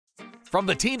From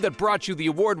the team that brought you the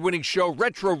award-winning show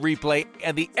Retro Replay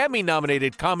and the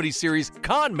Emmy-nominated comedy series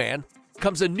Con Man,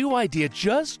 comes a new idea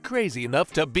just crazy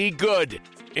enough to be good.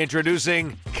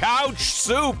 Introducing Couch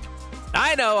Soup.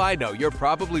 I know, you're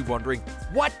probably wondering,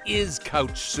 what is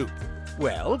Couch Soup?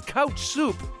 Well, Couch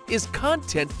Soup is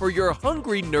content for your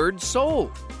hungry nerd soul.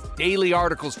 Daily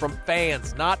articles from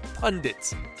fans, not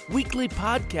pundits. Weekly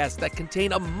podcasts that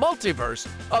contain a multiverse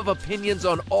of opinions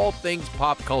on all things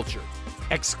pop culture.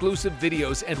 Exclusive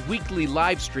videos and weekly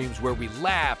live streams where we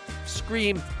laugh,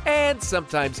 scream, and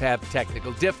sometimes have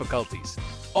technical difficulties.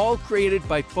 All created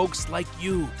by folks like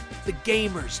you, the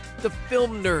gamers, the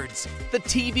film nerds, the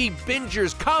TV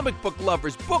bingers, comic book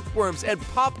lovers, bookworms, and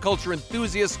pop culture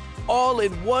enthusiasts, all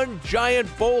in one giant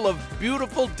bowl of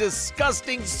beautiful,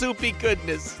 disgusting, soupy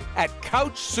goodness at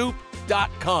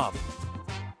couchsoup.com.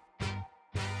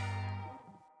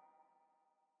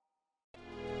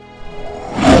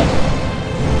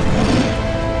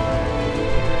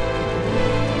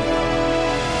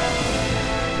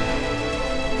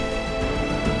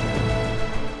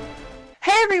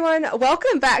 Everyone,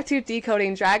 welcome back to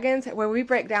Decoding Dragons, where we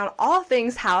break down all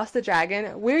things House the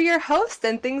Dragon. We're your hosts,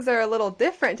 and things are a little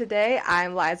different today.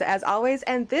 I'm Liza, as always,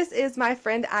 and this is my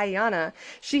friend Ayana.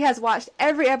 She has watched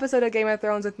every episode of Game of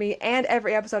Thrones with me and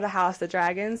every episode of House the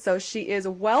Dragon, so she is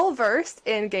well-versed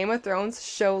in Game of Thrones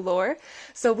show lore.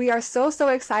 So we are so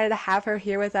excited to have her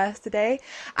here with us today.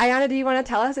 Ayana, do you want to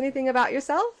tell us anything about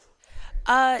yourself?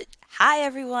 Hi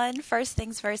everyone. First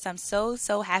things first, I'm so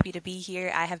happy to be here.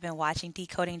 I have been watching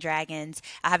Decoding Dragons.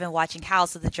 I have been watching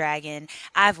House of the Dragon.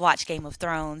 I've watched Game of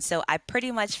Thrones. So I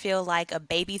pretty much feel like a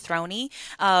baby throny.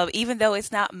 Even though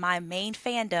it's not my main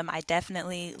fandom, I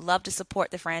definitely love to support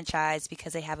the franchise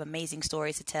because they have amazing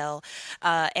stories to tell.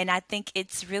 And I think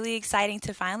it's really exciting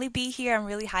to finally be here. I'm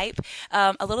really hyped.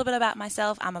 A little bit about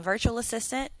myself. I'm a virtual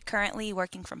assistant, currently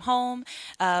working from home.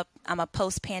 I'm a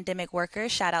post-pandemic worker.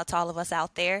 Shout out to all of us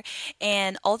out there.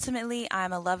 And ultimately,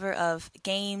 I'm a lover of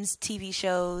games, TV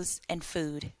shows, and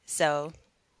food. So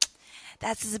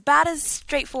that's about as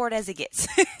straightforward as it gets.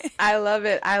 I love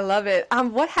it.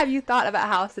 What have you thought about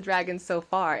House of the Dragon so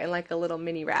far in like a little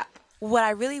mini wrap? What I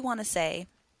really want to say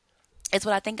is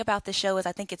what I think about the show is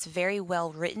I think it's very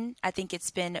well written. I think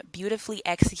it's been beautifully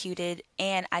executed,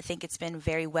 and I think it's been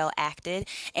very well acted.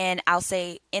 And I'll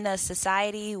say in a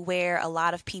society where a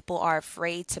lot of people are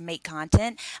afraid to make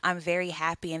content, I'm very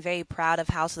happy and very proud of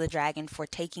House of the Dragon for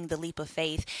taking the leap of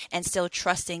faith and still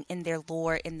trusting in their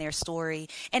lore, in their story.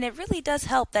 And it really does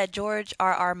help that George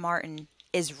R.R. Martin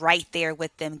is right there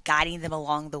with them, guiding them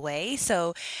along the way.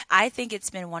 So I think it's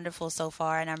been wonderful so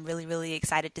far, and I'm really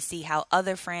excited to see how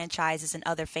other franchises and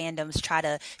other fandoms try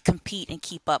to compete and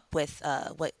keep up with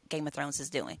what Game of Thrones is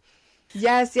doing.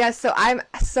 Yes. So I'm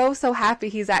so happy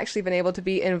he's actually been able to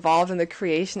be involved in the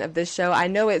creation of this show. I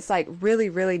know it's like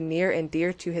really near and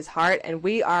dear to his heart, and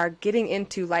we are getting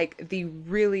into like the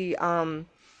really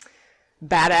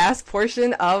badass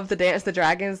portion of the Dance of the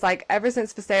Dragons. Like, ever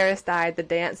since Viserys died, the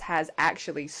dance has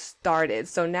actually started.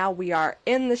 So now we are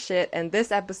in the shit, and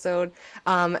this episode,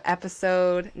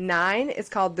 episode 9, is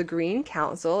called The Green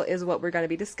Council, is what we're going to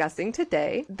be discussing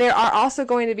today. There are also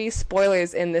going to be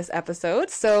spoilers in this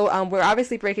episode, so we're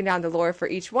obviously breaking down the lore for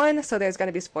each one, so there's going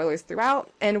to be spoilers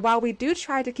throughout. And while we do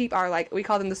try to keep our, like, we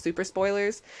call them the super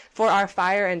spoilers, for our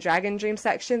Fire and Dragon Dream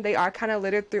section, they are kind of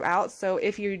littered throughout, so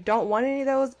if you don't want any of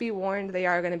those, be warned, they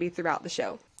are going to be throughout the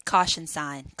show. Caution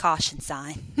sign.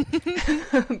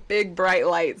 Big bright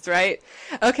lights, right?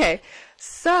 Okay.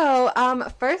 So,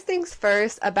 first things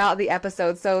first about the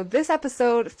episode. So this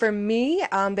episode, for me,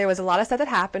 there was a lot of stuff that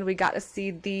happened. We got to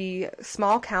see the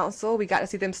small council. We got to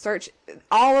see them search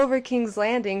all over King's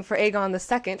Landing for Aegon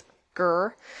II.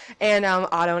 And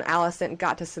Otto and Alicent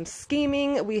got to some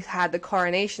scheming. We had the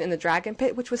coronation in the dragon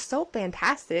pit, which was so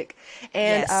fantastic.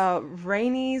 And yes.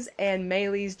 Rhaenys and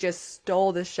Meleys just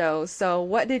stole the show. So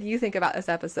what did you think about this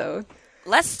episode?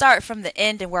 Let's start from the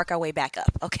end and work our way back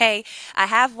up, okay? I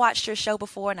have watched your show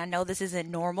before, and I know this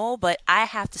isn't normal, but I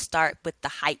have to start with the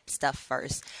hype stuff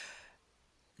first.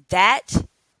 That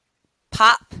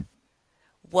pop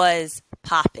was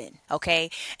popping, okay?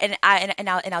 And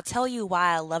I'll tell you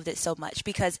why I loved it so much,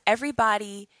 because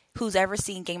everybody who's ever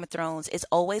seen Game of Thrones is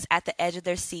always at the edge of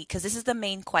their seat, because this is the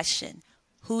main question: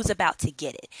 who's about to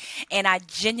get it? And I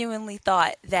genuinely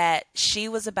thought that she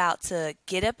was about to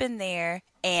get up in there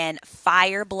and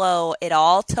fire blow it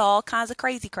all to all kinds of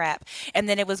crazy crap, and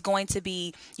then it was going to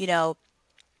be, you know,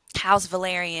 House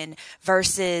Valerian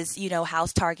versus, you know,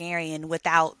 House Targaryen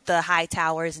without the high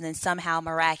towers, and then somehow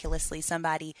miraculously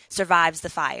somebody survives the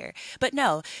fire. But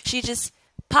no, she just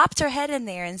popped her head in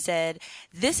there and said,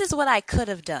 this is what I could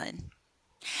have done.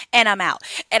 And I'm out.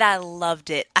 And I loved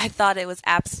it. I thought it was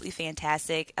absolutely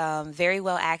fantastic. Very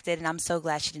well acted, and I'm so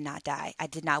glad she did not die. I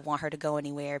did not want her to go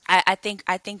anywhere. I think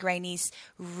Rhaenys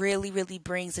really, really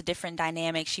brings a different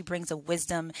dynamic. She brings a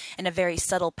wisdom and a very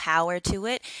subtle power to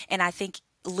it. And I think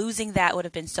losing that would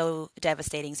have been so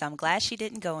devastating. So I'm glad she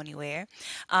didn't go anywhere.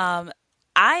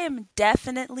 I am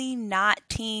definitely not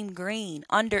Team Green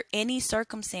under any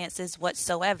circumstances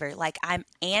whatsoever. Like, I'm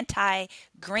anti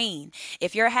green.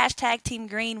 If you're a hashtag Team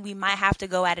Green, we might have to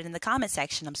go at it in the comment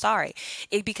section. I'm sorry.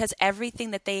 Because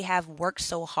everything that they have worked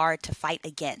so hard to fight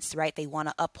against, right? They want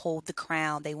to uphold the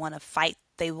crown. They want to fight.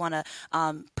 They want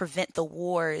to prevent the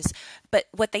wars, but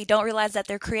what they don't realize that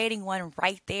they're creating one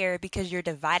right there because you're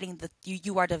dividing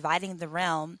you are dividing the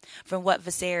realm from what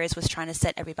Viserys was trying to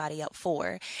set everybody up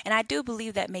for. And I do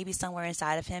believe that maybe somewhere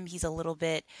inside of him, he's a little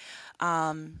bit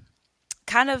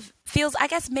kind of feels, I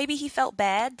guess maybe he felt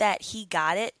bad that he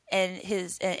got it and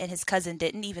his cousin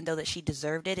didn't, even though that she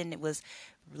deserved it and it was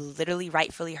literally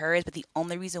rightfully hers, but the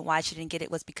only reason why she didn't get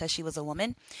it was because she was a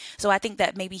woman. So I think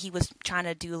that maybe he was trying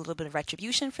to do a little bit of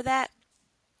retribution for that.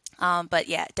 But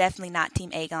yeah, definitely not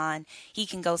Team Aegon. He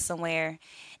can go somewhere.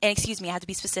 And excuse me, I have to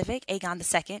be specific. Aegon the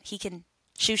second. He can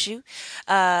shoo.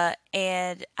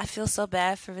 And I feel so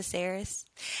bad for Viserys.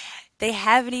 They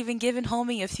haven't even given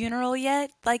Homie a funeral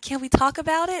yet. Like, can we talk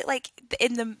about it? Like,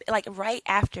 right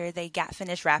after they got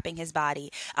finished wrapping his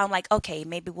body, I'm like, okay,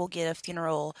 maybe we'll get a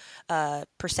funeral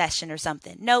procession or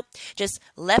something. Nope, just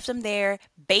left him there,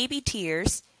 baby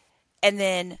tears, and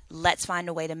then let's find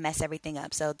a way to mess everything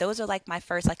up. So those are like my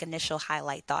first like initial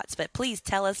highlight thoughts. But please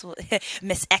tell us,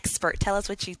 Miss Expert, tell us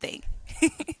what you think.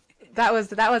 That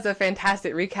was a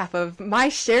fantastic recap of my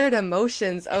shared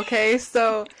emotions, okay?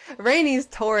 So, Rhaenys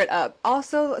tore it up.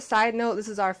 Also, side note, this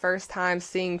is our first time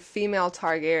seeing female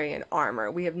Targaryen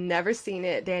armor. We have never seen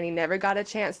it. Dany never got a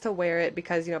chance to wear it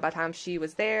because, by the time she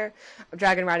was there,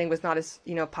 dragon riding was not as,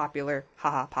 popular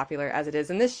as it is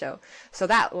in this show. So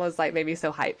that was, like, maybe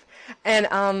so hype. And,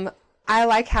 I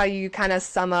like how you kind of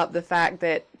sum up the fact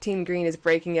that Team Green is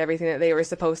breaking everything that they were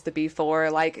supposed to be for.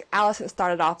 Like, Alicent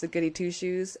started off the goody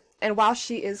two-shoes, and while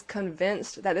she is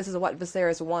convinced that this is what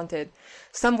Viserys wanted,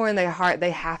 somewhere in their heart they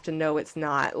have to know it's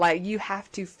not. Like, you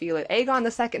have to feel it. Aegon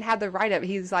II had the right of it.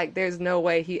 He's like, there's no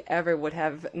way he ever would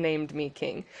have named me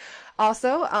king.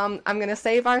 Also, I'm going to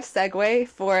save our segue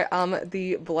for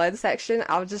the blood section.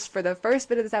 For the first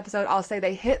bit of this episode, I'll say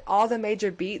they hit all the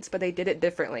major beats, but they did it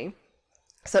differently.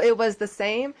 So it was the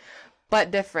same,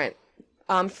 but different.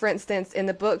 For instance, in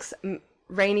the books,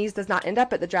 Rhaenys does not end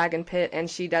up at the dragon pit, and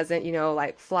she doesn't,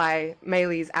 fly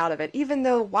melees out of it. Even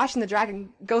though watching the dragon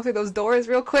go through those doors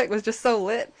real quick was just so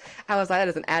lit, I was like, that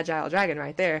is an agile dragon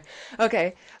right there.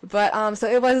 Okay, but so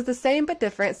it was the same but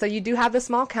different. So you do have the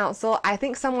small council. I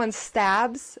think someone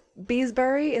stabs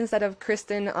Beesbury instead of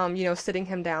Kristen, sitting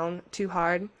him down too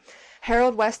hard.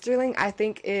 Harold Westerling, I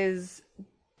think, is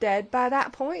dead by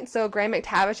that point, so Graham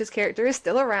McTavish's character is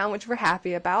still around, which we're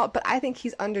happy about, but I think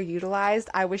he's underutilized.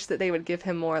 I wish that they would give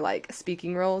him more like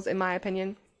speaking roles, in my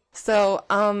opinion. So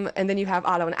and then you have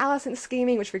Otto and Alicent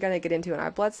scheming, which we're going to get into in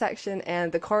our blood section,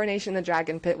 and the coronation in the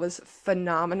dragon pit was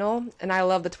phenomenal, and I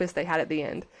love the twist they had at the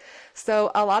end.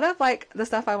 So a lot of like the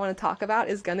stuff I want to talk about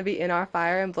is going to be in our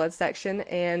fire and blood section,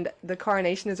 and the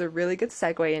coronation is a really good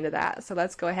segue into that, so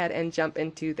let's go ahead and jump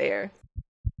into there.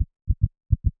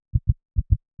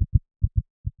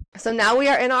 So now we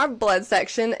are in our blood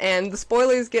section, and the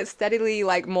spoilers get steadily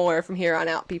like more from here on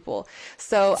out, people.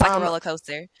 So it's like a roller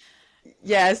coaster.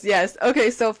 Yes. Okay,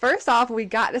 so first off, we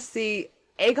got to see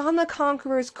Aegon the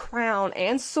Conqueror's crown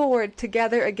and sword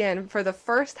together again for the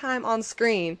first time on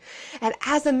screen. And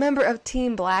as a member of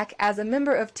Team Black, as a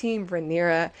member of Team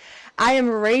Rhaenyra, I am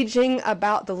raging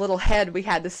about the little head we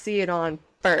had to see it on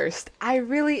first.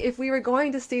 If we were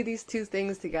going to see these two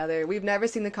things together, we've never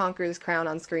seen the Conqueror's crown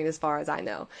on screen as far as I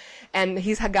know. And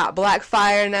he's got black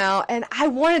fire now, and I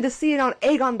wanted to see it on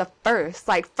Aegon the First,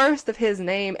 like first of his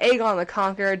name, Aegon the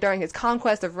Conqueror, during his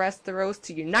conquest of Westeros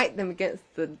to unite them against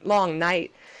the Long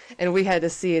Night, and we had to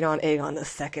see it on Aegon the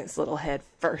Second's little head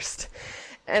first.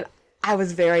 And I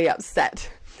was very upset.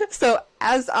 So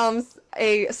as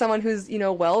someone who's,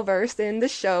 well versed in the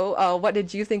show, what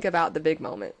did you think about the big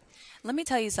moment? Let me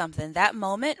tell you something. That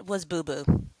moment was boo-boo.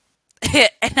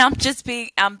 And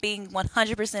I'm being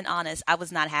 100% honest. I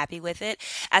was not happy with it.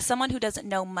 As someone who doesn't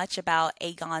know much about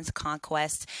Aegon's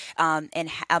conquest,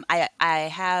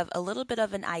 I have a little bit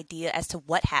of an idea as to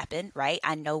what happened, right?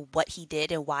 I know what he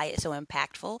did and why it's so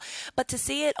impactful. But to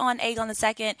see it on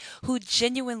Aegon II, who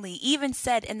genuinely even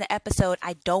said in the episode,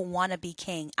 I don't want to be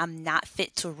king. I'm not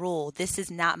fit to rule. This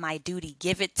is not my duty.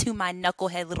 Give it to my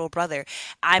knucklehead little brother.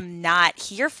 I'm not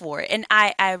here for it. And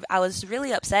I was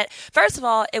really upset. First of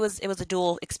all, it was a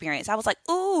dual experience. I was like,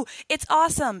 ooh, it's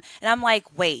awesome. And I'm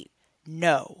like, wait,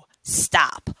 no,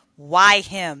 stop. Why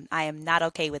him? I am not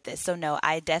okay with this. So no,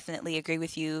 I definitely agree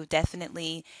with you.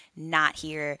 Definitely not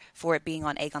here for it being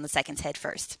on Aegon II's head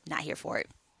first. Not here for it.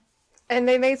 And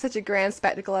they made such a grand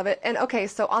spectacle of it. And okay,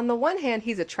 so on the one hand,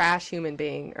 he's a trash human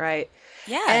being, right?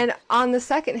 Yeah. And on the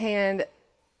second hand,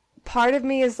 part of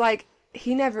me is like,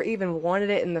 he never even wanted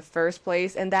it in the first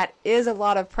place. And that is a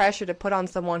lot of pressure to put on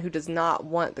someone who does not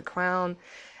want the crown.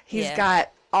 He's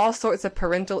got all sorts of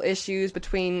parental issues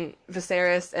between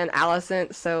Viserys and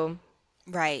Alicent. So,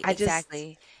 right,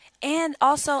 exactly. And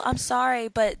also, I'm sorry,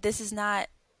 but this is not,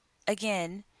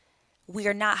 again, we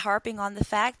are not harping on the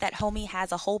fact that homie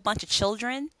has a whole bunch of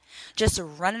children just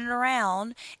running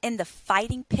around in the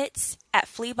fighting pits at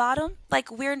Flea Bottom. Like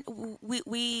we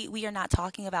are not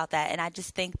talking about that. And I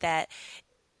just think that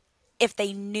if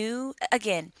they knew,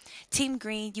 again, Team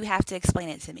Green, you have to explain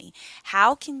it to me.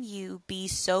 How can you be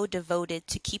so devoted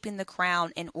to keeping the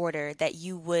crown in order that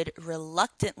you would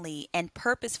reluctantly and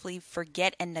purposefully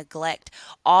forget and neglect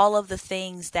all of the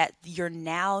things that your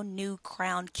now new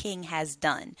crowned king has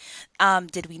done?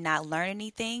 Did we not learn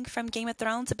anything from Game of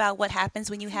Thrones about what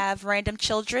happens when you have random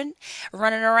children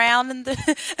running around in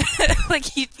the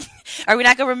like you? Are we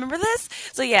not gonna remember this?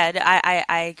 So yeah,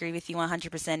 I agree with you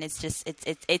 100%. It's just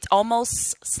it's almost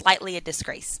slightly a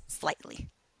disgrace, slightly.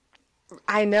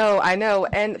 I know.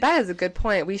 And that is a good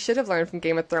point. We should have learned from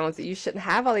Game of Thrones that you shouldn't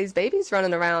have all these babies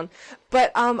running around.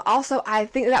 But also, I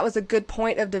think that was a good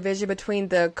point of division between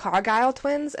the Cargyle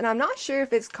twins. And I'm not sure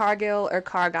if it's Cargill or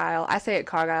Cargyle. I say it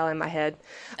Cargyle in my head.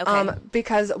 Okay.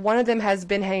 Because one of them has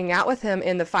been hanging out with him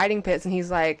in the fighting pits, and he's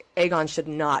like, Aegon should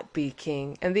not be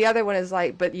king. And the other one is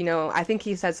like, but, I think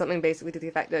he said something basically to the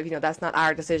effect of, that's not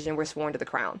our decision. We're sworn to the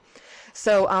crown.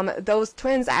 So those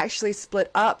twins actually split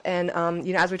up, and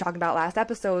as we talked about last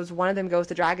episodes, one of them goes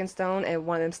to Dragonstone and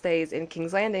one of them stays in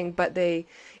King's Landing. But they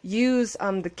use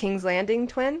the King's Landing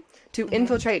twin to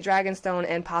infiltrate Dragonstone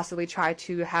and possibly try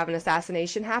to have an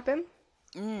assassination happen.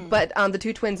 But the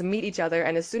two twins meet each other,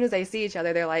 and as soon as they see each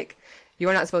other, they're like,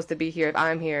 "You're not supposed to be here. If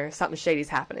I'm here, something shady's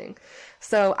happening."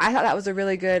 So I thought that was a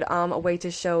really good way to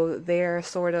show their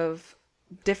sort of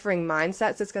differing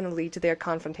mindsets that's going to lead to their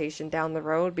confrontation down the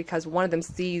road, because one of them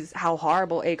sees how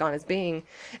horrible Aegon is being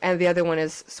and the other one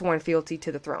is sworn fealty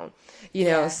to the throne,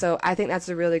 so I think that's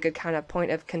a really good kind of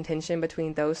point of contention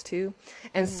between those two.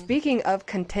 And speaking of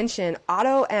contention,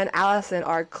 Otto and Alicent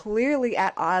are clearly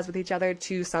at odds with each other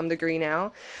to some degree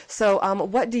now. So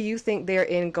what do you think their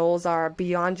end goals are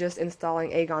beyond just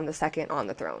installing Aegon II on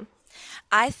the throne?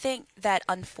 I think that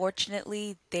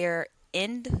unfortunately their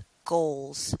end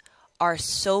goals are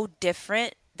so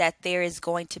different that there is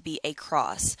going to be a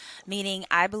cross. Meaning,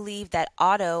 I believe that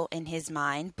Otto, in his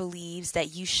mind, believes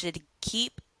that you should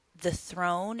keep the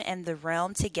throne and the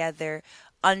realm together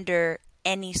under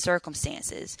any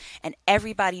circumstances. And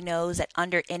everybody knows that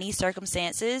under any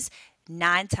circumstances,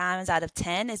 9 times out of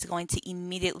 10 is going to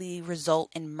immediately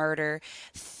result in murder,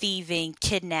 thieving,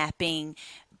 kidnapping,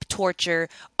 torture,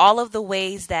 all of the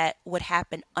ways that would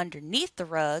happen underneath the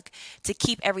rug to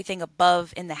keep everything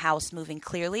above in the house moving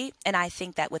clearly. And I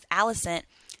think that with Alicent,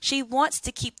 she wants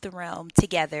to keep the realm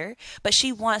together, but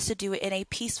she wants to do it in a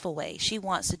peaceful way. She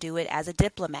wants to do it as a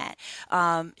diplomat.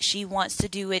 She wants to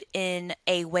do it in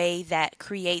a way that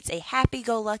creates a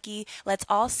happy-go-lucky, let's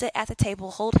all sit at the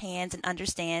table, hold hands, and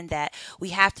understand that we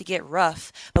have to get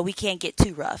rough, but we can't get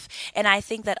too rough. And I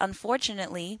think that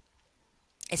unfortunately,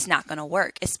 it's not going to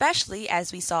work, especially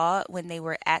as we saw when they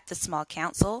were at the small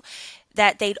council,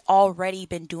 that they'd already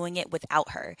been doing it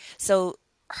without her. So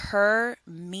her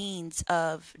means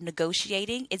of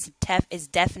negotiating is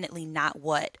definitely not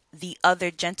what the other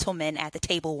gentlemen at the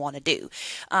table want to do.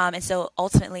 And so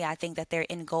ultimately, I think that their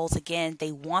end goals, again,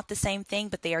 they want the same thing,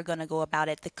 but they are going to go about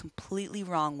it the completely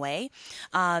wrong way.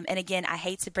 And again, I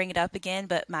hate to bring it up again,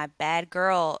 but my bad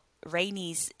girl,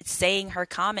 Rhaenys, saying her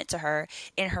comment to her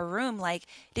in her room, like,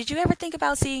 did you ever think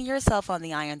about seeing yourself on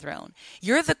the Iron Throne?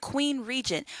 You're the Queen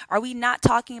Regent. Are we not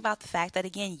talking about the fact that,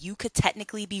 again, you could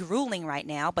technically be ruling right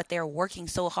now, but they're working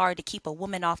so hard to keep a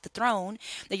woman off the throne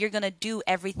that you're going to do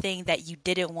everything that you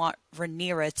didn't want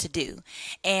Rhaenyra to do?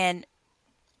 And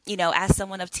as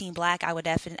someone of Team Black, I would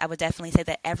definitely say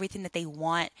that everything that they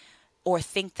want or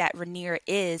think that Rhaenyra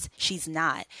is, she's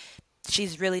not.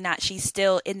 She's really not. She's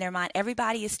still in their mind.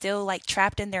 Everybody is still like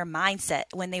trapped in their mindset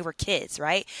when they were kids,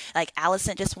 right? Like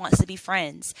Alicent just wants to be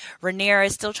friends. Rhaenyra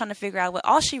is still trying to figure out what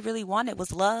all she really wanted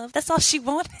was love. That's all she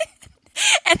wanted.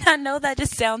 And I know that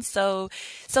just sounds so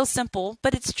simple,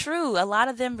 but it's true. A lot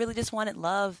of them really just wanted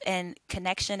love and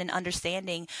connection and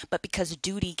understanding, but because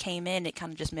duty came in, it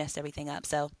kind of just messed everything up.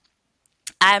 So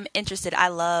I'm interested. I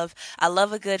love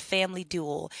a good family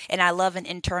duel, and I love an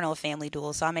internal family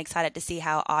duel. So I'm excited to see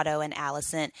how Otto and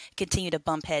Alicent continue to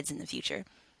bump heads in the future.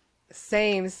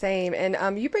 Same.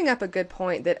 And you bring up a good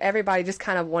point that everybody just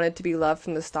kind of wanted to be loved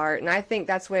from the start. And I think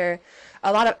that's where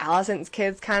a lot of Alicent's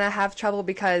kids kind of have trouble,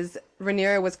 because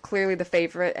Rhaenyra was clearly the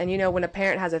favorite. And, when a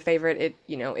parent has a favorite,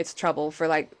 it's trouble for,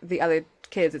 like, the other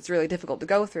kids. It's really difficult to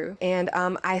go through. And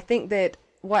I think that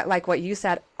what you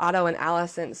said, Otto and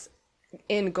Alicent's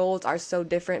end goals are so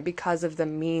different because of the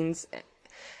means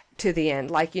to the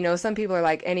end. Like, some people are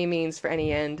like, any means for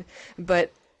any end.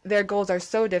 But their goals are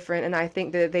so different, and I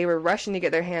think that they were rushing to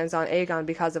get their hands on Aegon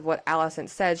because of what Alicent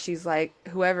said. She's like,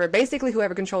 whoever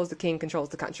controls the king controls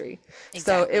the country. Exactly.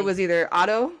 So it was either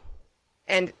Otto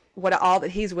and all that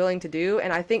he's willing to do,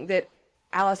 and I think that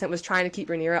Alicent was trying to keep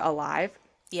Rhaenyra alive.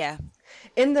 Yeah.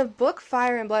 In the book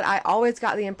Fire and Blood, I always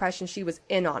got the impression she was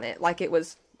in on it, like it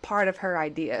was part of her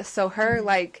idea. So her,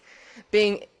 like,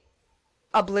 being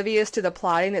oblivious to the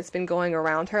plotting that's been going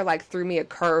around her, like, threw me a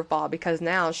curveball, because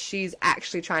now she's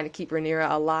actually trying to keep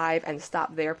Rhaenyra alive and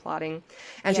stop their plotting.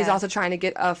 And she's also trying to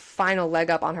get a final leg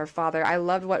up on her father. I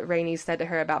loved what Rhaenys said to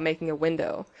her about making a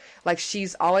window. Like,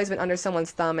 she's always been under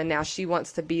someone's thumb, and now she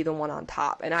wants to be the one on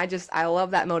top. And I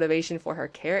love that motivation for her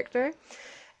character.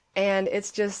 And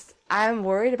it's just, I'm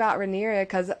worried about Rhaenyra,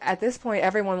 because at this point,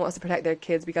 everyone wants to protect their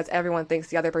kids because everyone thinks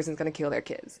the other person's going to kill their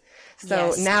kids.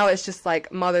 So now it's just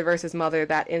like mother versus mother,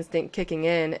 that instinct kicking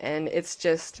in, and it's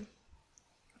just,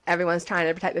 everyone's trying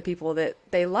to protect the people that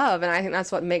they love. And I think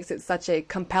that's what makes it such a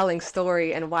compelling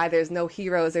story, and why there's no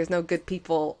heroes, there's no good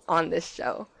people on this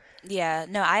show. Yeah,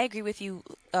 no, I agree with you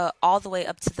all the way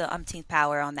up to the umpteenth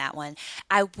power on that one.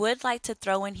 I would like to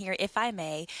throw in here, if I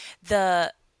may,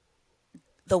 the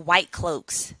white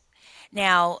cloaks.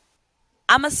 Now,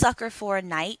 I'm a sucker for a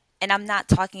knight, and I'm not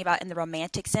talking about in the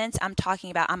romantic sense. I'm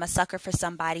talking about I'm a sucker for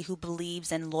somebody who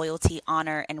believes in loyalty,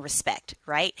 honor, and respect,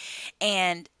 right?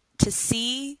 And to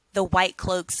see the white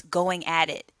cloaks going at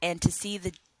it, and to see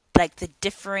the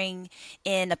differing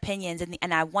in opinions,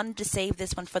 and I wanted to save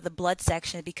this one for the blood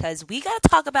section, because we got to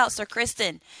talk about Sir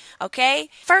Criston, okay?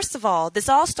 First of all, this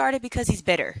all started because he's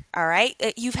bitter, all right?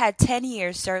 You've had 10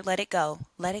 years, sir. Let it go.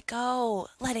 Let it go.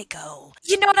 Let it go.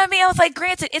 You know what I mean? I was like,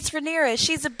 granted, it's Rhaenyra.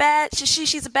 She's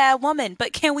a bad woman,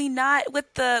 but can we not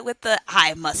with the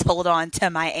I must hold on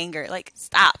to my anger? Like,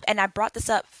 stop. And I brought this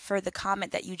up for the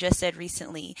comment that you just said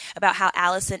recently about how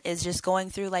Alicent is just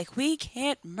going through, like, we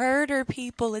can't murder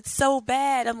people. It's so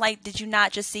bad. I'm like, did you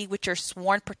not just see what your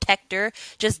sworn protector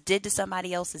just did to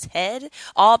somebody else's head?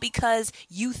 All because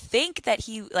you think that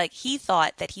he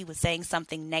thought that he was saying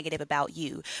something negative about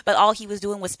you, but all he was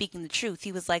doing was speaking the truth.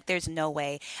 He was like, there's no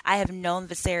way. I have known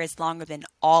Viserys longer than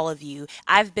all of you.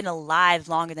 I've been alive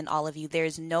longer than all of you.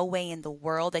 There's no way in the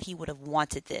world that he would have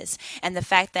wanted this. And the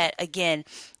fact that, again,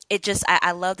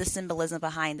 I love the symbolism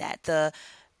behind that. The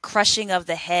crushing of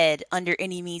the head under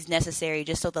any means necessary,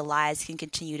 just so the lies can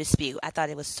continue to spew. I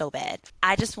thought it was so bad.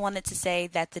 I just wanted to say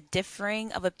that the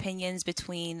differing of opinions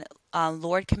between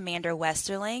Lord Commander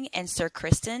Westerling and Sir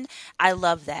Criston, I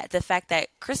love that. The fact that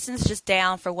Criston's just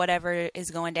down for whatever is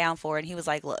going down for, and he was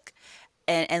like, look,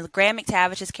 and Graham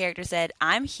McTavish's character said,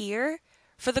 I'm here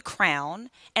for the crown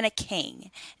and a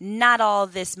king, not all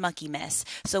this monkey mess.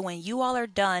 So when you all are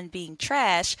done being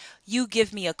trash, you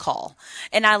give me a call.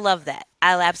 And I love that.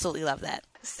 I absolutely love that.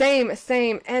 Same.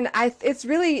 And it's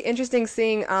really interesting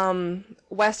seeing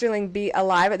Westerling be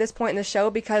alive at this point in the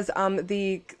show, because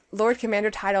the Lord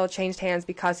Commander title changed hands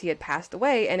because he had passed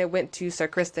away, and it went to Sir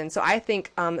Criston. So I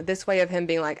think this way of him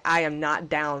being like, I am not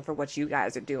down for what you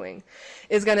guys are doing,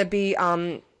 is going to be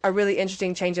a really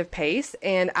interesting change of pace,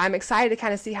 and I'm excited to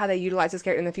kind of see how they utilize this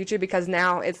character in the future, because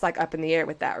now it's like up in the air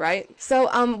with that, right?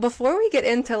 So before we get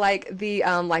into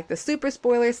the super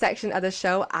spoiler section of the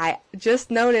show, I just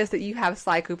noticed that you have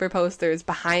Sly Cooper posters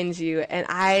behind you, and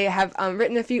I have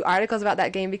written a few articles about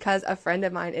that game because a friend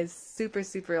of mine is super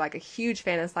like a huge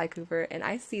fan of Sly Cooper, and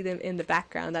I see them in the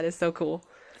background. That is so cool.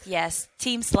 Yes,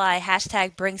 Team Sly,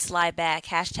 hashtag bring Sly back,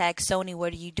 hashtag Sony,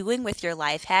 what are you doing with your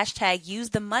life, hashtag use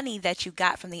the money that you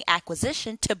got from the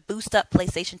acquisition to boost up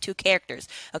PlayStation 2 characters.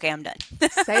 Okay, I'm done.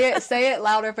 Say it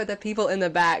louder for the people in the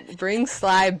back. Bring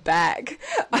Sly back.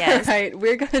 Yes. All right,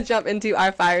 we're going to jump into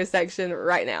our fire section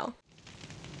right now.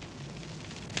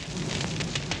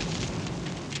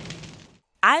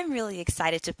 I'm really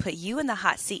excited to put you in the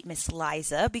hot seat, Miss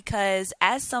Liza, because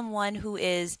as someone who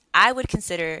is, I would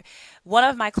consider one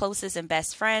of my closest and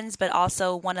best friends, but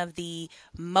also one of the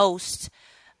most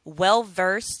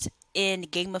well-versed in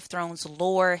Game of Thrones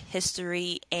lore,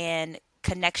 history, and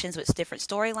connections with different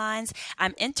storylines,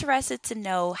 I'm interested to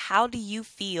know, how do you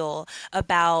feel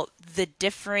about the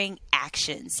differing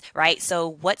actions, right? So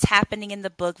what's happening in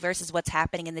the book versus what's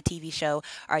happening in the TV show?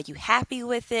 Are you happy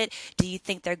with it? Do you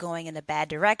think they're going in a bad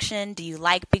direction? Do you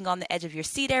like being on the edge of your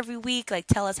seat every week? Like,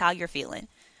 tell us how you're feeling.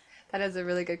 That is a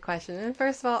really good question. And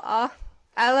first of all,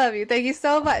 I love you. Thank you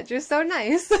so much. You're so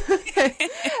nice.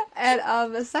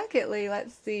 And secondly,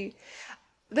 let's see.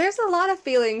 There's a lot of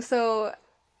feelings. So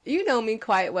you know me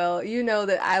quite well. You know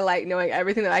that I like knowing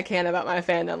everything that I can about my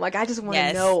fandom. Like, I just want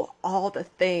to know all the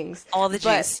things. All the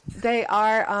juice. But they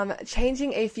are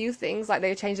changing a few things. Like,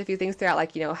 they changed a few things throughout.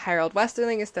 Like, Harold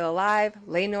Westerling is still alive.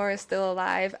 Laenor is still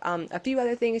alive. A few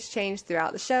other things changed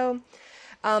throughout the show.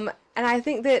 And I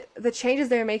think that the changes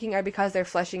they're making are because they're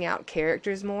fleshing out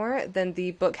characters more than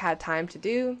the book had time to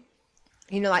do.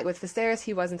 Like with Viserys,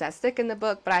 he wasn't as sick in the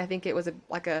book, but I think it was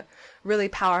a really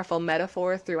powerful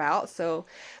metaphor throughout. So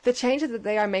the changes that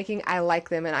they are making, I like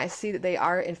them, and I see that they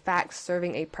are in fact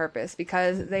serving a purpose,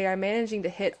 because they are managing to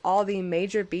hit all the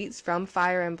major beats from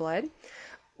Fire and Blood,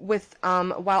 with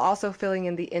while also filling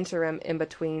in the interim in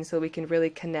between, so we can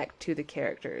really connect to the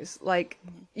characters. Like,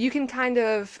 you can kind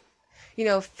of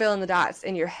fill in the dots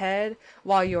in your head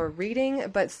while you're reading,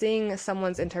 but seeing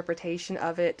someone's interpretation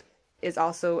of it is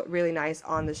also really nice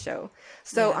on the show.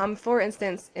 So, for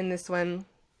instance, in this one,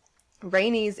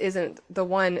 Rhaenys isn't the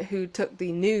one who took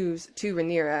the news to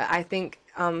Rhaenyra. I think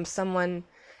someone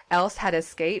else had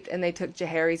escaped, and they took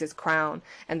Jaehaerys' crown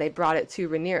and they brought it to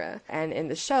Rhaenyra. And in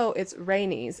the show, it's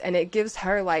Rhaenys, and it gives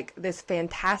her like this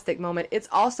fantastic moment. It's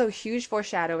also huge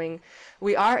foreshadowing.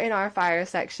 We are in our fire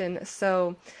section,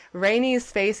 so Rhaenys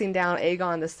facing down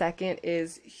Aegon II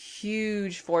is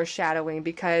huge foreshadowing,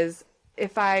 because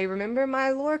if I remember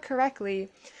my lore correctly,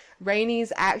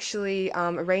 Rhaenys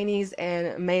and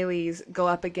Meleys go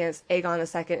up against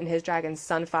Aegon II and his dragon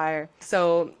Sunfire.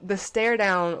 So the stare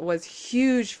down was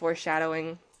huge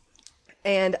foreshadowing.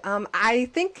 And I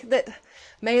think that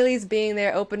Meleys being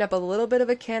there opened up a little bit of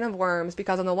a can of worms,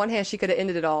 because on the one hand, she could have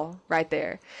ended it all right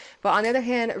there. But on the other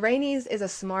hand, Rhaenys is a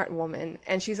smart woman,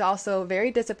 and she's also very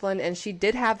disciplined, and she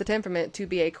did have the temperament to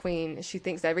be a queen. She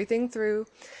thinks everything through.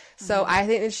 So I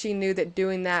think that she knew that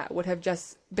doing that would have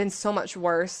just been so much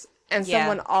worse. And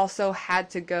someone also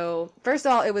had to go. First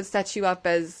of all, it would set you up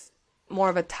as more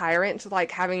of a tyrant,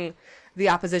 like having the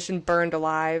opposition burned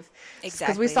alive. Exactly.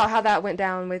 Because we saw how that went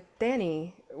down with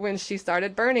Dany when she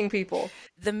started burning people.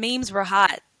 The memes were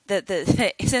hot.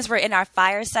 Since we're in our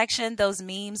fire section, those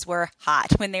memes were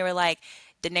hot when they were like,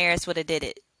 Daenerys would have did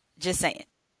it. Just saying.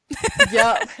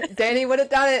 Yep, Dany would have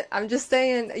done it. I'm just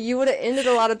saying, you would have ended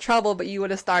a lot of trouble, but you would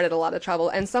have started a lot of trouble.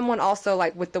 And someone also,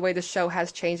 like, with the way the show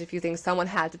has changed a few things, someone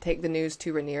had to take the news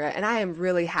to Rhaenyra, and I am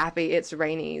really happy it's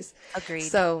Rhaenys. Agreed.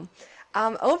 So,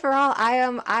 overall, I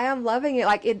am loving it.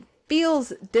 Like, it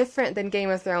feels different than Game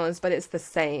of Thrones, but it's the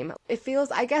same. It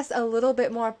feels, I guess, a little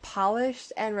bit more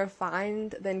polished and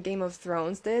refined than Game of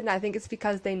Thrones did, and I think it's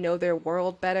because they know their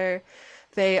world better.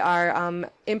 They are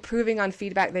improving on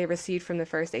feedback they received from the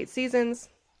first 8 seasons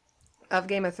of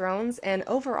Game of Thrones. And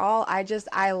overall,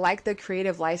 I like the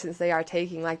creative license they are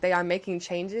taking. Like, they are making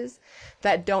changes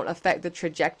that don't affect the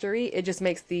trajectory. It just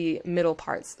makes the middle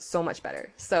parts so much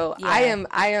better. So I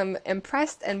am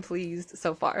impressed and pleased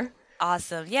so far.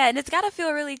 Awesome. Yeah, and it's got to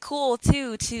feel really cool,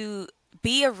 too, to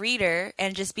be a reader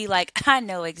and just be like, I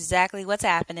know exactly what's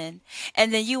happening.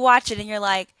 And then you watch it and you're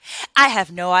like, I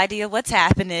have no idea what's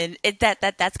happening.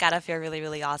 That's got to feel really,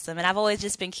 really awesome. And I've always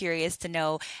just been curious to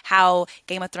know how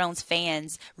Game of Thrones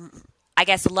fans, I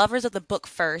guess lovers of the book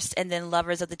first and then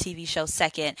lovers of the TV show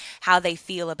second, how they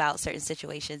feel about certain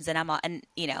situations.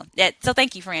 So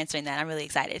thank you for answering that. I'm really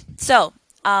excited. So,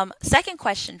 second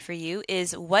question for you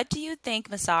is, what do you think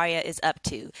Mysaria is up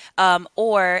to?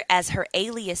 Or as her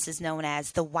alias is known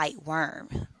as, the White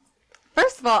Worm.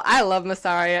 First of all, I love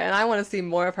Mysaria, and I want to see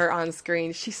more of her on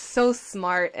screen. She's so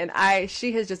smart, and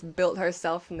she has just built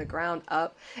herself from the ground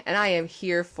up, and I am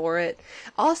here for it.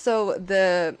 Also,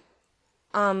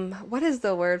 what is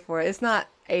the word for it? It's not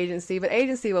agency, but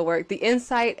agency will work. The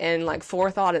insight and like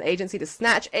forethought and agency to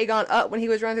snatch Aegon up when he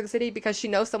was running through the city because she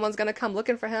knows someone's gonna come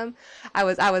looking for him. I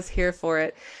was here for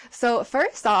it. So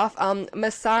first off,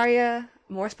 Massaria,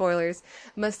 more spoilers.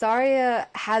 Massaria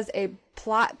has a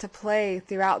plot to play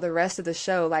throughout the rest of the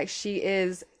show. Like, she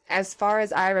is, as far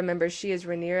as I remember, she is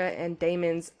Rhaenyra and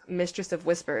Daemon's Mistress of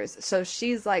Whispers. So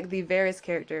she's like the Varys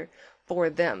character for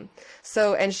them.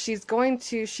 So, and she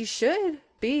should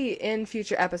be in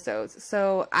future episodes.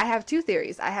 So I have two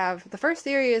theories. The first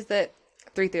theory is that,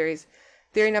 three theories.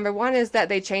 Theory number one is that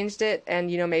they changed it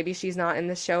and, maybe she's not in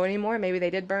the show anymore. Maybe they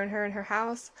did burn her in her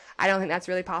house. I don't think that's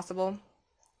really possible.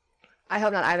 I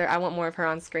hope not either. I want more of her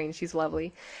on screen. She's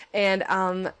lovely.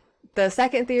 And the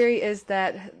second theory is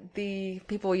that the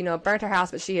people, burnt her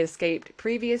house, but she escaped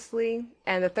previously.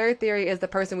 And the third theory is the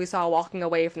person we saw walking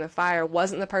away from the fire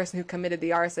wasn't the person who committed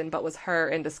the arson, but was her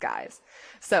in disguise.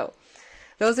 So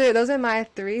those are my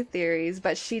three theories.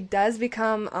 But she does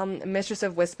become Mistress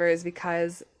of Whispers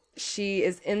because she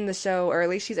is in the show, or at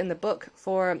least she's in the book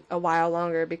for a while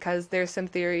longer, because there's some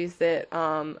theories that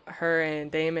her and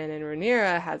Daemon and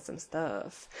Rhaenyra had some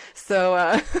stuff. So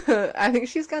I think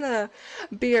she's gonna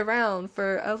be around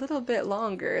for a little bit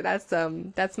longer.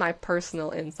 That's my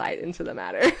personal insight into the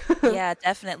matter. Yeah,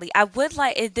 definitely. I would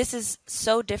like, this is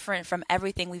so different from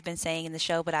everything we've been saying in the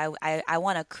show, but I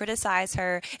want to criticize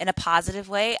her in a positive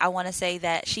way. I want to say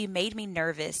that she made me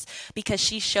nervous because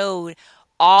she showed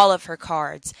all of her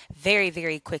cards very,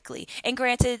 very quickly. And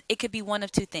granted, it could be one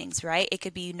of two things, right? It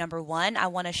could be, number one, I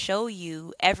want to show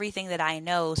you everything that I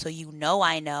know so you know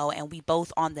I know, and we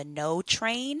both on the know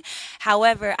train.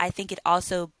 However, I think it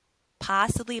also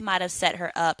possibly might have set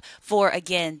her up for,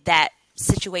 again, that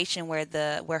situation where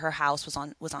her house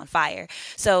was on fire.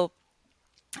 So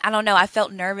I don't know. I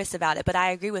felt nervous about it, but I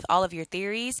agree with all of your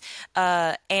theories.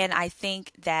 And I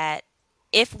think that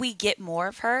if we get more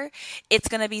of her, it's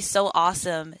going to be so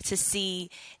awesome to see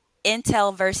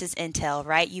Intel versus Intel,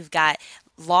 right? You've got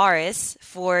Loris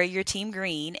for your team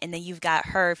green, and then you've got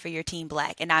her for your team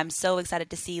black. And I'm so excited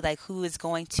to see like who is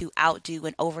going to outdo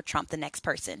and over trump the next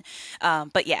person.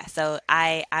 But yeah, so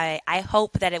I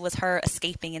hope that it was her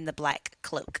escaping in the black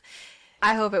cloak.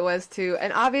 I hope it was too.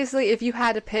 And obviously, if you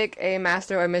had to pick a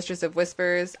master or mistress of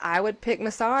whispers, I would pick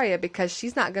Massaria because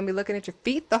she's not going to be looking at your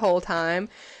feet the whole time.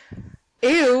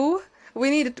 Ew. We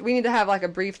need to have like a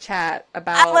brief chat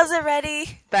about. I wasn't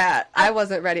ready. That I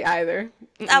wasn't ready either.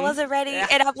 I wasn't ready,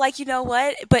 and I'm like, you know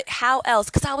what? But how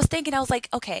else? Because I was thinking, I was like,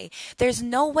 okay, there's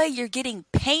no way you're getting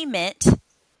payment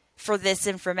for this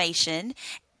information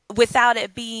without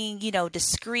it being,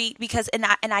 discreet. Because and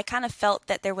I kind of felt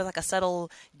that there was like a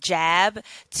subtle jab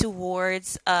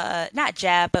towards not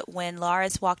jab, but when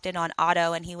Lars walked in on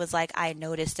Otto and he was like, I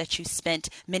noticed that you spent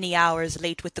many hours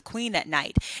late with the Queen at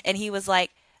night, and he was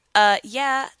like,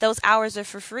 yeah, those hours are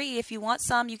for free. If you want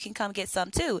some, you can come get some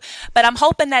too. But I'm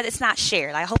hoping that it's not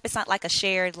shared. I hope it's not like a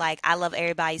shared, like, I love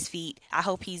everybody's feet. I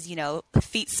hope he's,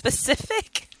 feet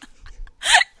specific.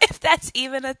 If that's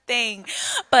even a thing.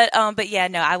 But yeah,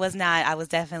 no, I was not. I was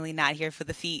definitely not here for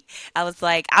the feet. I was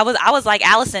like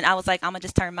Allison. I was like, I'm gonna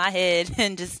just turn my head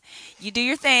and just, you do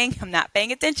your thing. I'm not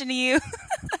paying attention to you.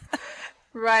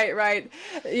 Right.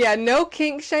 Yeah, no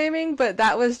kink shaming, but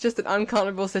that was just an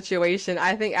uncomfortable situation.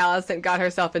 I think Allison got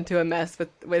herself into a mess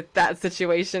with that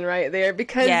situation right there,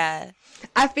 because yeah.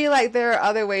 I feel like there are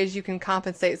other ways you can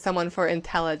compensate someone for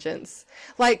intelligence,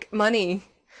 like money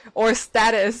or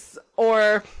status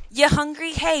or... You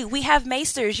hungry? Hey, we have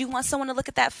maesters. You want someone to look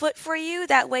at that foot for you?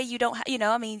 That way you don't,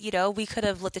 we could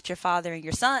have looked at your father and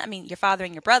your son. Your father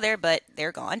and your brother, but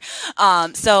they're gone.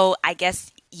 So I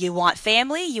guess you want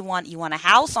family. You want a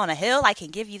house on a hill. I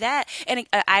can give you that. And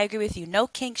I agree with you. No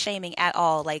kink shaming at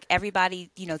all. Like, everybody,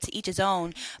 to each his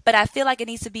own. But I feel like it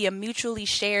needs to be a mutually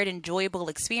shared, enjoyable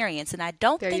experience. And I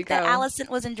don't think that Allison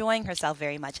was enjoying herself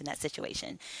very much in that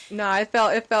situation. No,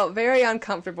 it felt very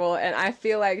uncomfortable. And I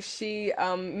feel like she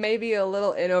maybe a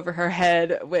little in over her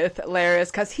head with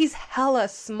Larys, because he's hella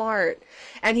smart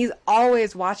and he's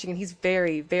always watching and he's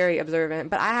very, very observant.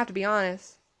 But I have to be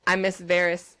honest, I miss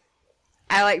Varys.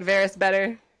 I like Varys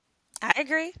better. I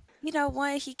agree.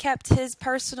 One, he kept his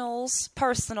personals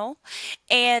personal,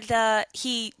 and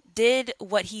he did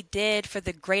what he did for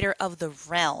the greater of the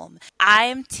realm.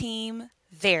 I'm team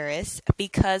Varys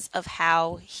because of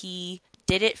how he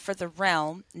did it for the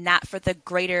realm, not for the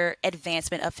greater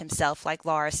advancement of himself like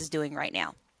Loras is doing right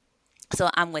now. So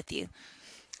I'm with you.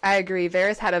 I agree.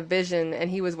 Varys had a vision and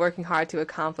he was working hard to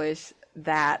accomplish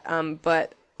that.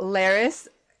 But Larys,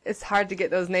 It's hard to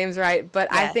get those names right,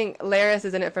 but I think Laris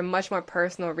is in it for much more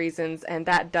personal reasons, and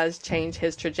that does change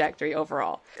his trajectory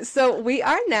overall. So we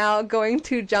are now going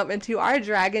to jump into our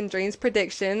Dragon Dreams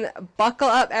prediction. Buckle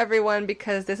up, everyone,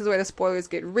 because this is where the spoilers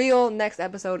get real. Next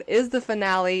episode is the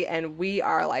finale, and we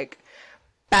are like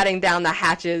batting down the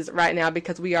hatches right now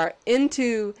because we are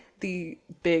into the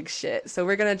big shit. So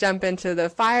we're going to jump into the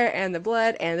fire and the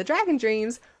blood and the Dragon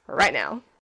Dreams right now.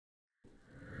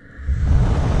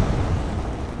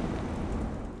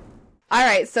 All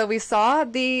right, so we saw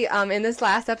the, in this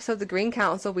last episode, the Green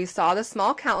Council, we saw the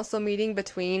small council meeting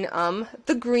between,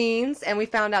 the Greens, and we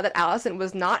found out that Alicent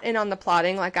was not in on the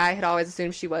plotting like I had always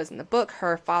assumed she was in the book.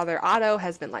 Her father, Otto,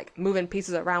 has been, like, moving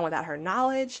pieces around without her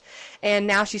knowledge, and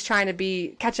now she's trying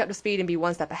to catch up to speed and be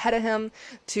one step ahead of him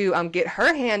to, get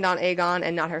her hand on Aegon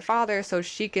and not her father, so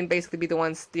she can basically be the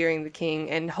one steering the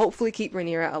king and hopefully keep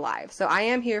Rhaenyra alive. So I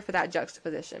am here for that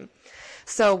juxtaposition.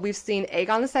 So we've seen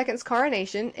Aegon II's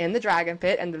coronation in the Dragon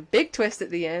Pit and the big twist at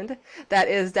the end. That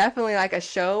is definitely like a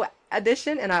show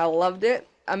addition, and I loved it.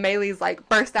 Amelie's like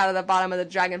burst out of the bottom of the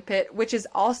Dragon Pit, which is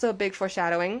also big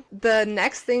foreshadowing. The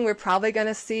next thing we're probably going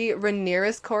to see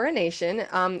Rhaenyra's coronation,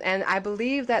 and I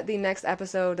believe that the next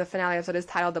episode, the finale episode, is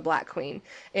titled The Black Queen,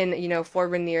 for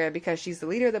Rhaenyra because she's the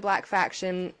leader of the Black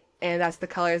faction. And that's the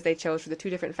colors they chose for the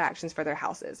two different factions for their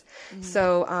houses. Mm-hmm.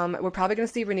 So we're probably going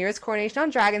to see Rhaenyra's coronation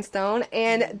on Dragonstone.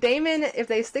 And Daemon, if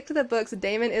they stick to the books,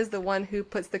 Daemon is the one who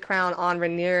puts the crown on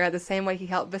Rhaenyra. The same way he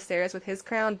helped Viserys with his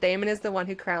crown, Daemon is the one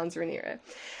who crowns Rhaenyra.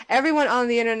 Everyone on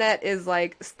the internet is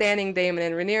like standing Daemon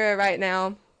and Rhaenyra right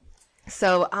now.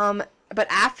 So, but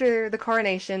after the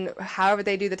coronation, however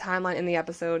they do the timeline in the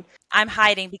episode. I'm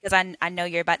hiding because I know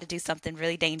you're about to do something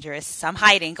really dangerous. So I'm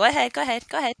hiding. Go ahead.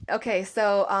 Okay,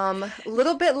 so a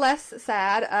little bit less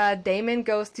sad. Daemon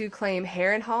goes to claim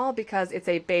Harrenhal because it's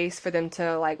a base for them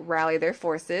to like rally their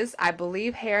forces. I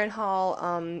believe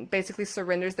Harrenhal basically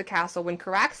surrenders the castle when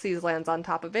Caraxes lands on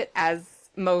top of it, as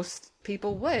most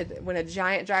people would. When a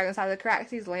giant dragon inside of the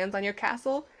Caraxes lands on your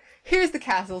castle, here's the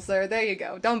castle, sir. There you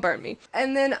go. Don't burn me.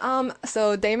 And then,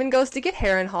 so Daemon goes to get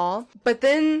Harrenhal, but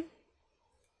then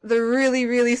the really,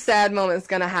 really sad moment's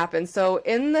gonna happen. So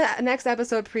in the next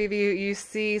episode preview, you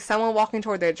see someone walking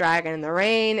toward their dragon in the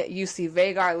rain. You see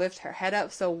Vhagar lift her head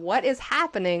up. So what is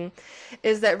happening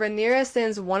is that Rhaenyra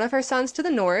sends one of her sons to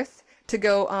the north to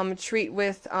go, treat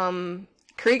with,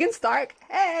 Cregan Stark.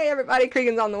 Hey, everybody,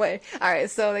 Cregan's on the way. All right,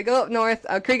 so they go up north.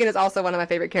 Cregan is also one of my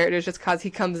favorite characters just because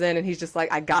he comes in and he's just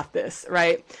like, I got this,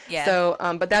 right? Yeah. So,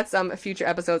 but that's future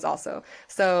episodes also.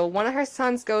 So one of her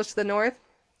sons goes to the north,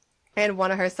 and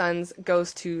one of her sons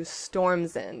goes to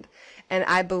Storm's End. And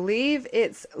I believe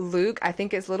it's Luke. I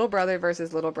think it's little brother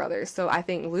versus little brother. So I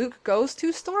think Luke goes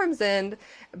to Storm's End,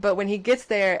 but when he gets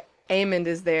there, Aemond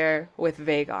is there with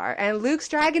Vhagar. And Luke's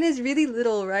dragon is really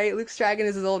little, right? Luke's dragon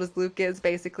is as old as Luke is,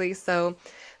 basically. So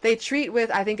they treat with,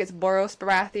 I think it's Boros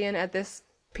Baratheon at this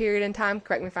period in time.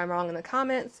 Correct me if I'm wrong in the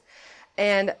comments.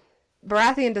 And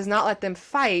Baratheon does not let them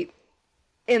fight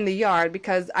in the yard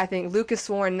because I think Luke is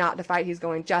sworn not to fight. He's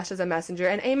going just as a messenger.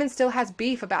 And Aemond still has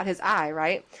beef about his eye,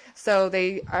 right? So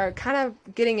they are kind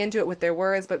of getting into it with their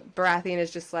words, but Baratheon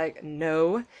is just like,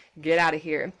 no, get out of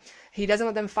here. He doesn't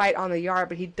let them fight on the yard,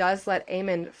 but he does let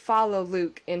Aemond follow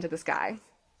Luke into the sky.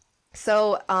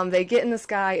 So they get in the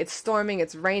sky, it's storming,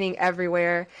 it's raining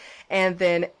everywhere, and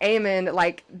then Aemond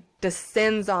like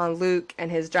descends on Luke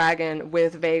and his dragon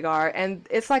with Vhagar, and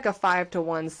it's like a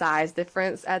 5-to-1 size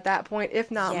difference at that point, if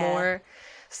not more.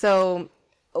 So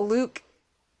Luke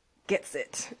gets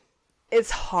it.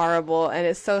 It's horrible, and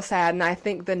it's so sad, and I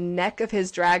think the neck of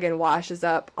his dragon washes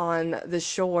up on the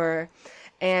shore,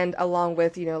 and along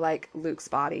with, like Luke's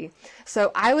body.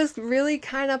 So I was really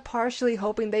kind of partially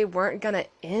hoping they weren't going to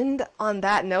end on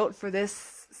that note for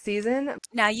this season.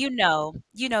 Now, you know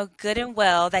good and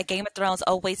well that Game of Thrones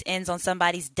always ends on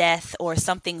somebody's death or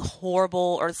something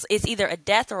horrible, or it's either a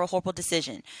death or a horrible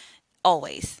decision.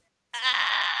 Always.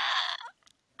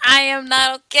 I am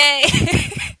not okay.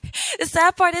 The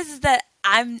sad part is that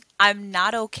I'm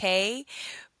not okay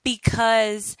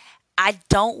because I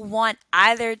don't want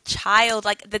either child,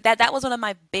 like that was one of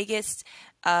my biggest,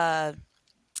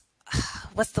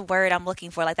 what's the word I'm looking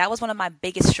for? Like that was one of my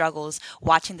biggest struggles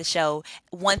watching the show.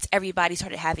 Once everybody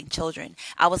started having children,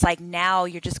 I was like, now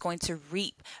you're just going to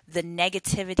reap the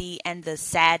negativity and the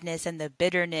sadness and the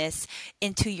bitterness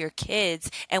into your kids.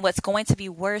 And what's going to be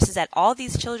worse is that all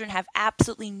these children have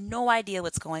absolutely no idea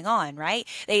what's going on, right?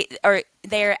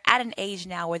 They're at an age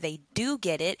now where they do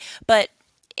get it, but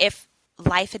if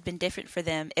life had been different for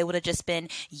them, it would have just been,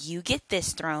 you get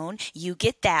this throne, you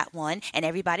get that one, and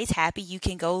everybody's happy. You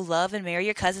can go love and marry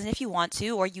your cousin if you want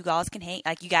to, or you guys can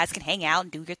hang out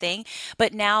and do your thing.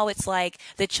 But now it's like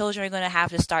the children are going to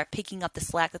have to start picking up the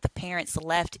slack that the parents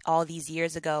left all these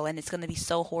years ago, and it's going to be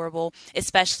so horrible,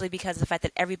 especially because of the fact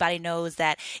that everybody knows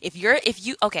that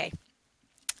okay,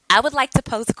 I would like to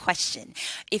pose a question.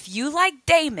 If you like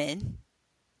Damon,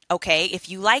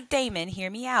 hear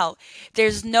me out.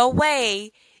 There's no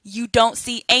way you don't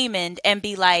see Aemond and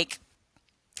be like,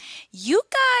 you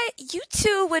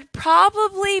two would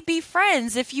probably be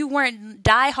friends if you weren't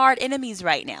diehard enemies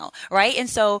right now, right? And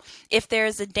so if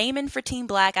there's a Damon for Team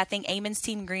Black, I think Aemond's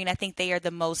Team Green, I think they are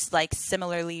the most like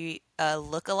similarly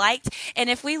look-alike. And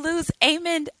if we lose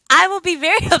Aemond, I will be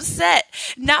very upset.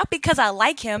 Not because I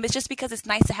like him, it's just because it's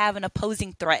nice to have an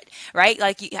opposing threat, right?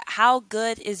 Like, how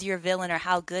good is your villain or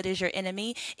how good is your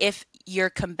enemy if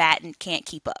your combatant can't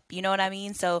keep up? You know what I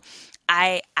mean? So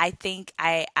I think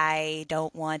I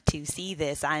don't want to see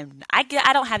this. I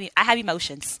have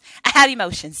emotions. I have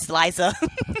emotions, Liza.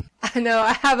 I know,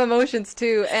 I have emotions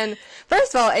too. And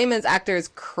first of all, Aemond's actor is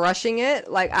crushing it.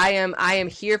 Like, I am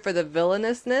here for the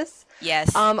villainousness.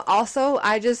 Yes. Also,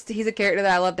 he's a character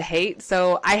that I love to hate,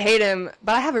 so I hate him,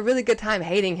 but I have a really good time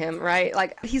hating him, right?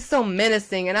 Like, he's so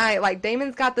menacing, and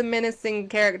Damon's got the menacing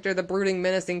character, the brooding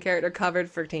menacing character covered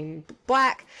for Team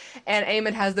Black, and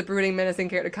Aemond has the brooding menacing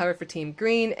character covered for Team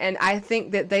Green, and I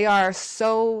think that they are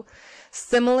so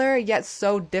similar yet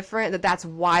so different that's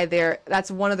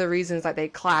one of the reasons that they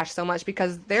clash so much,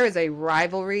 because there is a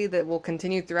rivalry that will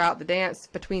continue throughout the dance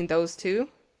between those two.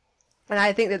 And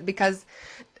I think that because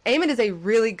Aemond is a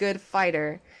really good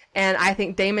fighter, and I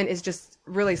think Damon is just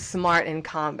really smart in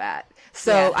combat.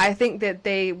 So yeah. I think that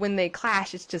when they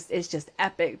clash, it's just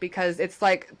epic, because it's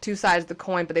like two sides of the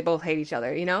coin, but they both hate each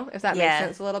other, you know? If that makes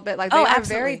sense a little bit. Like, they are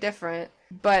absolutely very different,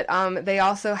 but they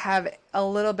also have a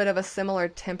little bit of a similar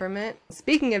temperament.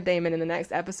 Speaking of Damon, in the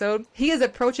next episode, he is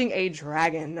approaching a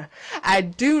dragon. I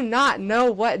do not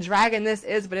know what dragon this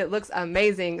is, but it looks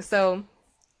amazing. So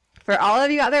for all of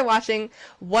you out there watching,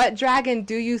 what dragon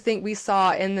do you think we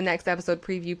saw in the next episode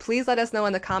preview? Please let us know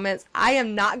in the comments. I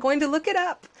am not going to look it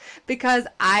up, because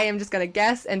I am just going to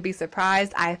guess and be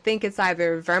surprised. I think it's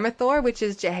either Vermithor, which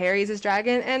is Jaehaerys'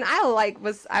 dragon, and I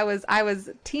was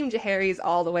Team Jaehaerys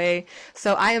all the way.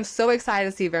 So I am so excited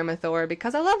to see Vermithor,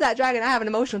 because I love that dragon. I have an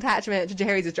emotional attachment to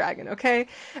Jaehaerys' dragon, okay?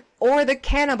 Or the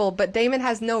cannibal, but Daemon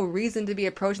has no reason to be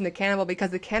approaching the cannibal, because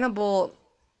the cannibal,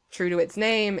 true to its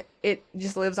name, it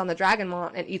just lives on the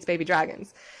Dragonmont and eats baby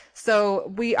dragons.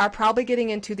 So we are probably getting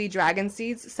into the Dragon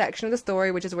Seeds section of the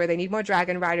story, which is where they need more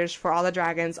dragon riders for all the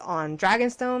dragons on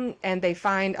Dragonstone, and they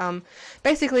find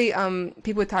basically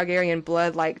people with Targaryen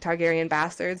blood, like Targaryen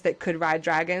bastards that could ride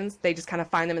dragons. They just kind of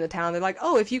find them in the town. They're like,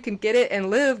 oh, if you can get it and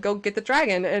live, go get the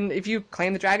dragon, and if you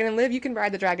claim the dragon and live, you can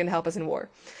ride the dragon to help us in war.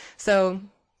 So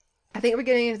I think we're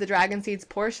getting into the Dragon Seeds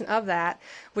portion of that,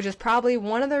 which is probably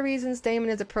one of the reasons Daemon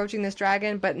is approaching this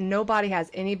dragon, but nobody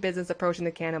has any business approaching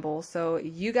the cannibal. So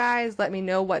you guys let me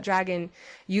know what dragon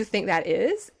you think that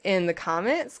is in the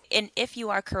comments. And if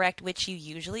you are correct, which you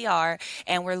usually are,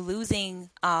 and we're losing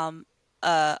a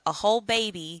whole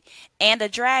baby and a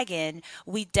dragon,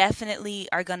 we definitely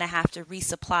are going to have to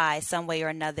resupply some way or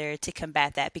another to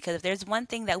combat that. Because if there's one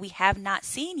thing that we have not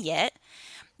seen yet,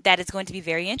 that is going to be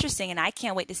very interesting, and I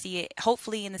can't wait to see it,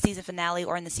 hopefully in the season finale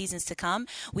or in the seasons to come.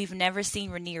 We've never seen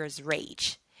Rhaenyra's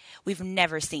rage. We've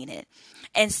never seen it.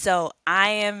 And so I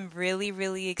am really,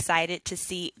 really excited to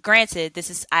see, granted,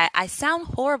 I sound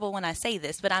horrible when I say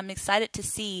this, but I'm excited to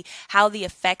see how the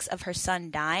effects of her son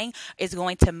dying is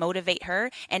going to motivate her,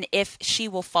 and if she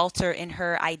will falter in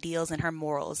her ideals and her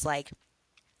morals. Like,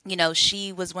 you know,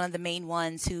 she was one of the main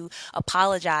ones who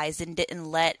apologized and didn't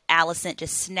let Alicent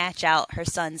just snatch out her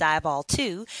son's eyeball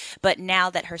too. But now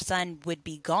that her son would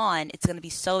be gone, it's going to be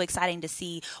so exciting to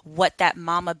see what that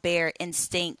mama bear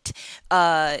instinct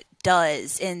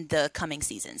does in the coming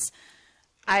seasons.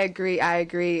 I agree.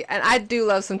 And I do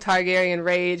love some Targaryen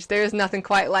rage. There's nothing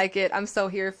quite like it. I'm so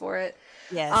here for it.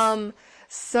 Yes.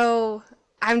 So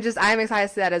I'm excited to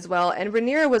see that as well. And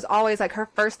Rhaenyra was always, like, her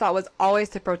first thought was always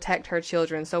to protect her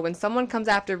children. So when someone comes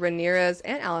after Rhaenyra's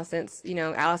and Alicent's, you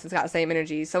know, Alicent's got the same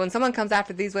energy. So when someone comes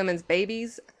after these women's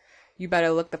babies, you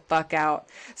better look the fuck out.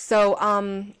 So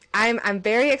I'm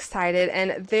very excited,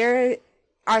 and there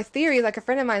are theories. Like, a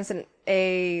friend of mine sent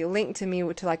a link to me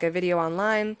to like a video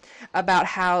online about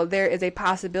how there is a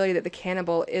possibility that the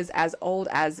cannibal is as old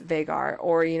as Vhagar,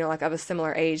 or, you know, like of a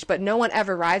similar age, but no one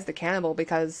ever rides the cannibal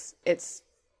because it's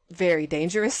very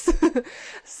dangerous.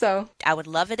 So I would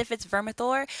love it if it's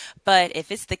Vermithor, but if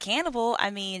it's the cannibal, I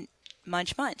mean,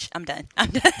 munch, munch. I'm done. I'm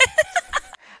done.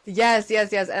 Yes,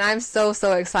 yes, yes. And I'm so,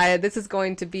 so excited. This is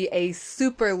going to be a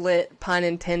super lit, pun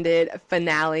intended,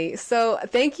 finale. So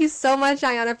thank you so much,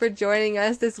 Ayana, for joining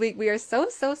us this week. We are so,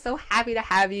 so, so happy to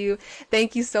have you.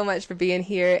 Thank you so much for being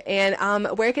here. And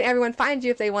where can everyone find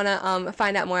you if they want to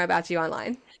find out more about you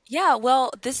online? Yeah,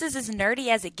 well, this is as nerdy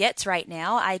as it gets right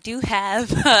now. I do have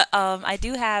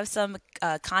some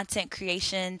content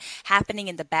creation happening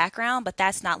in the background, but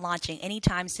that's not launching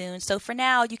anytime soon. So for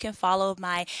now, you can follow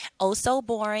my oh so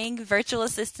boring virtual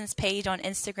assistants page on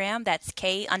Instagram. That's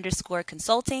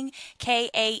K_consulting,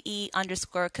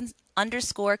 KAE_consulting.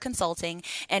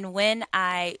 And when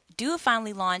I do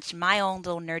finally launch my own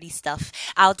little nerdy stuff,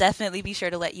 I'll definitely be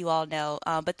sure to let you all know.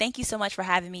 But thank you so much for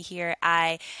having me here.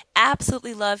 I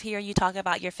absolutely love hearing you talk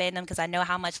about your fandom because I know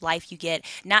how much life you get,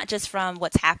 not just from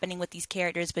what's happening with these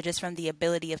characters, but just from the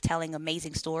ability of telling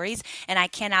amazing stories. And I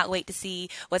cannot wait to see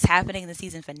what's happening in the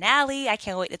season finale. I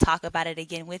can't wait to talk about it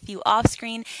again with you off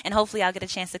screen. And hopefully I'll get a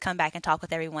chance to come back and talk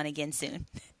with everyone again soon.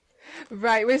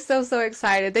 Right. We're so, so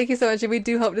excited. Thank you so much. And we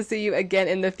do hope to see you again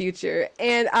in the future.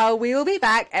 And we will be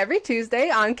back every Tuesday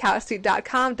on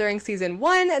CouchSuite.com during season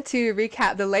 1 to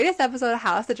recap the latest episode of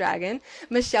House the Dragon.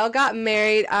 Michelle got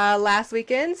married last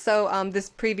weekend, so this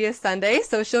previous Sunday.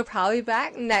 So she'll probably be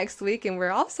back next week, and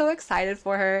we're all so excited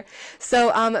for her.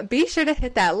 So be sure to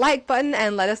hit that like button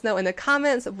and let us know in the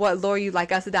comments what lore you'd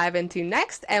like us to dive into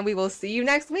next. And we will see you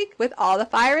next week with all the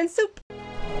fire and soup.